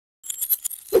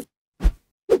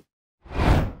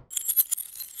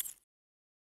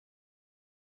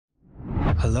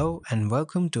Hello and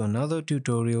welcome to another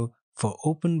tutorial for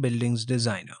OpenBuildings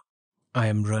Designer. I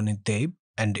am Ranit Deb,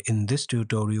 and in this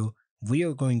tutorial we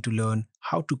are going to learn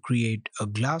how to create a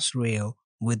glass rail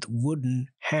with wooden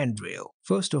handrail.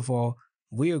 First of all,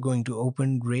 we are going to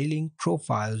open railing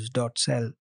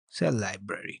profiles.cell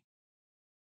library.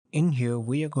 In here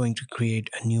we are going to create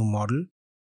a new model.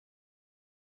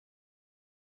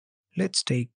 Let's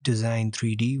take Design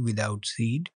 3D without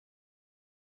seed.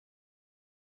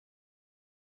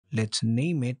 Let's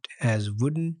name it as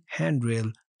wooden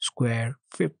handrail square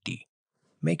 50.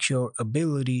 Make sure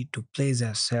ability to place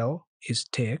as cell is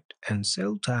ticked and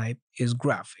cell type is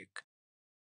graphic.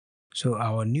 So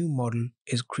our new model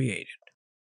is created.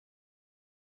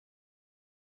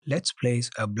 Let's place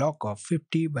a block of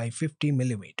 50 by 50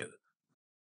 millimeters.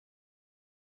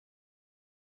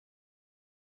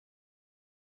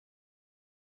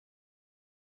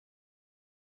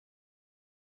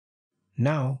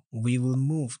 Now we will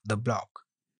move the block.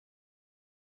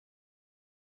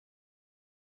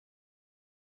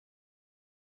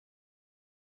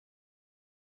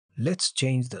 Let's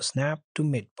change the snap to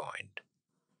midpoint.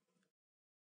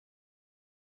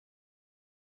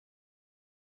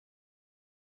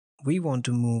 We want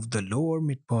to move the lower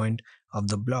midpoint of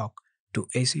the block to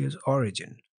AC's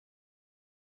origin.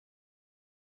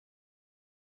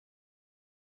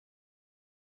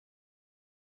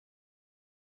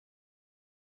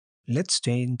 Let's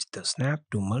change the snap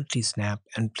to multi-snap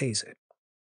and place it.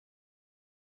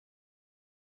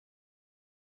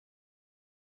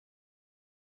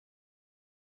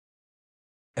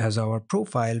 As our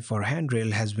profile for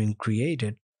handrail has been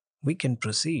created, we can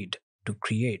proceed to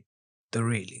create the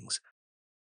railings.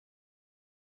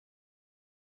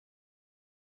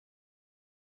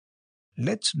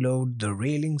 Let's load the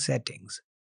railing settings.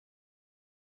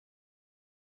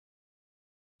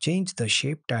 Change the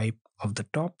shape type of the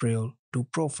top rail to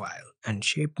profile and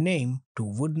shape name to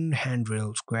wooden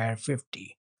handrail square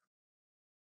 50.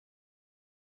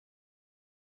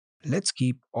 Let's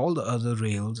keep all the other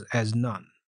rails as none.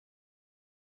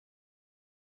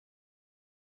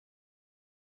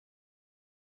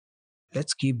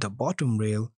 Let's keep the bottom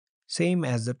rail same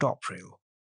as the top rail,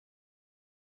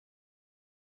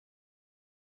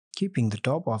 keeping the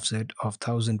top offset of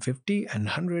 1050 and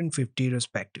 150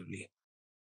 respectively.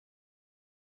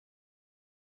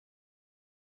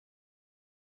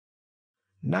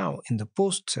 Now in the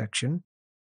post section,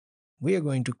 we are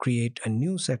going to create a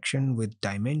new section with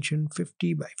dimension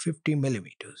 50 by 50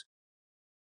 millimeters.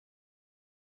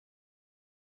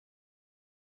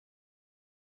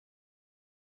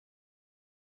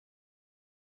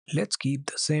 Let's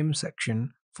keep the same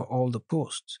section for all the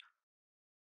posts.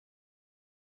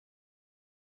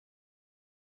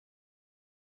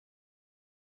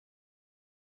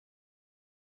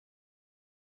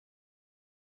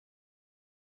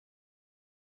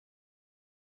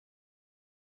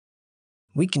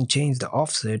 We can change the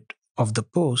offset of the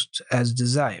posts as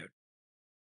desired.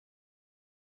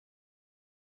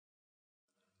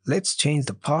 Let's change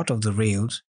the part of the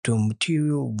rails to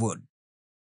material wood.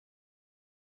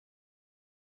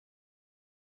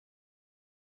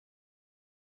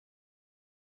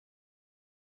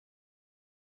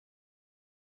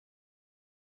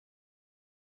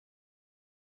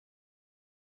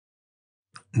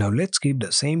 Now let's keep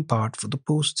the same part for the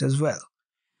posts as well.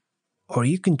 Or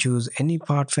you can choose any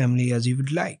part family as you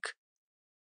would like.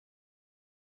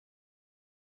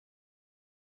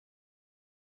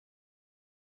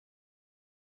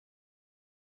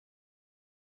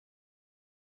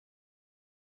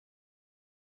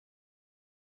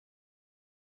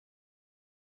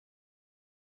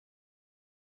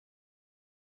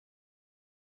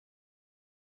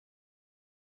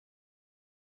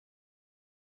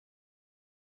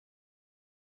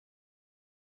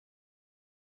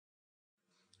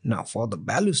 Now for the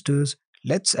balusters,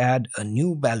 let's add a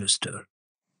new baluster.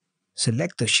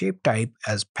 Select the shape type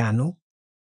as panel.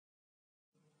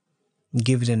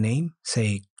 Give it a name,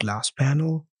 say glass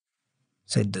panel.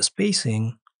 Set the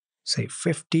spacing, say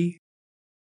 50.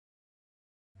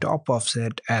 Top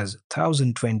offset as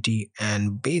 1020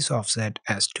 and base offset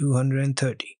as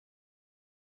 230.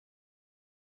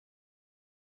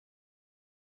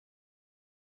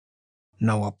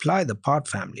 Now apply the part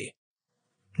family.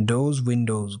 Doors,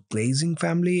 windows, glazing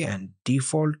family and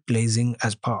default glazing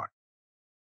as part.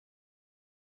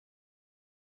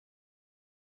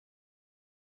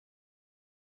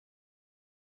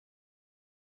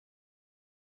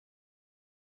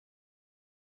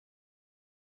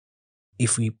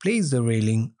 If we place the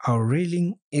railing, our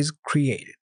railing is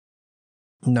created.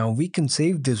 Now we can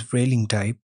save this railing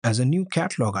type as a new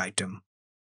catalog item.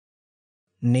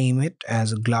 Name it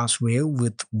as a glass rail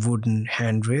with wooden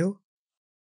handrail.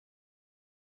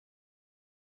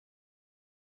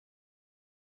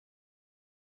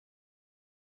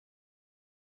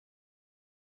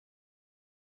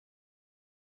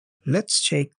 Let's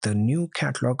check the new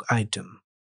catalog item.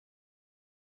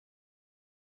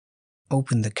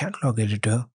 Open the catalog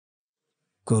editor,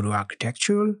 go to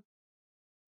Architectural,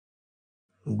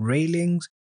 Railings,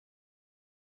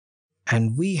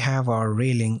 and we have our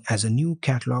railing as a new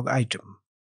catalog item.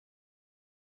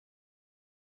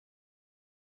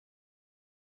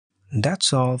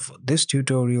 That's all for this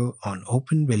tutorial on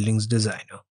OpenBuildings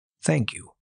Designer. Thank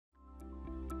you.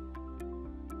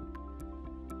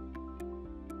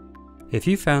 If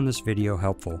you found this video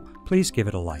helpful, please give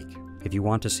it a like. If you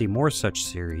want to see more such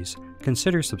series,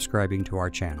 consider subscribing to our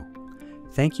channel.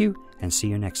 Thank you, and see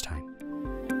you next time.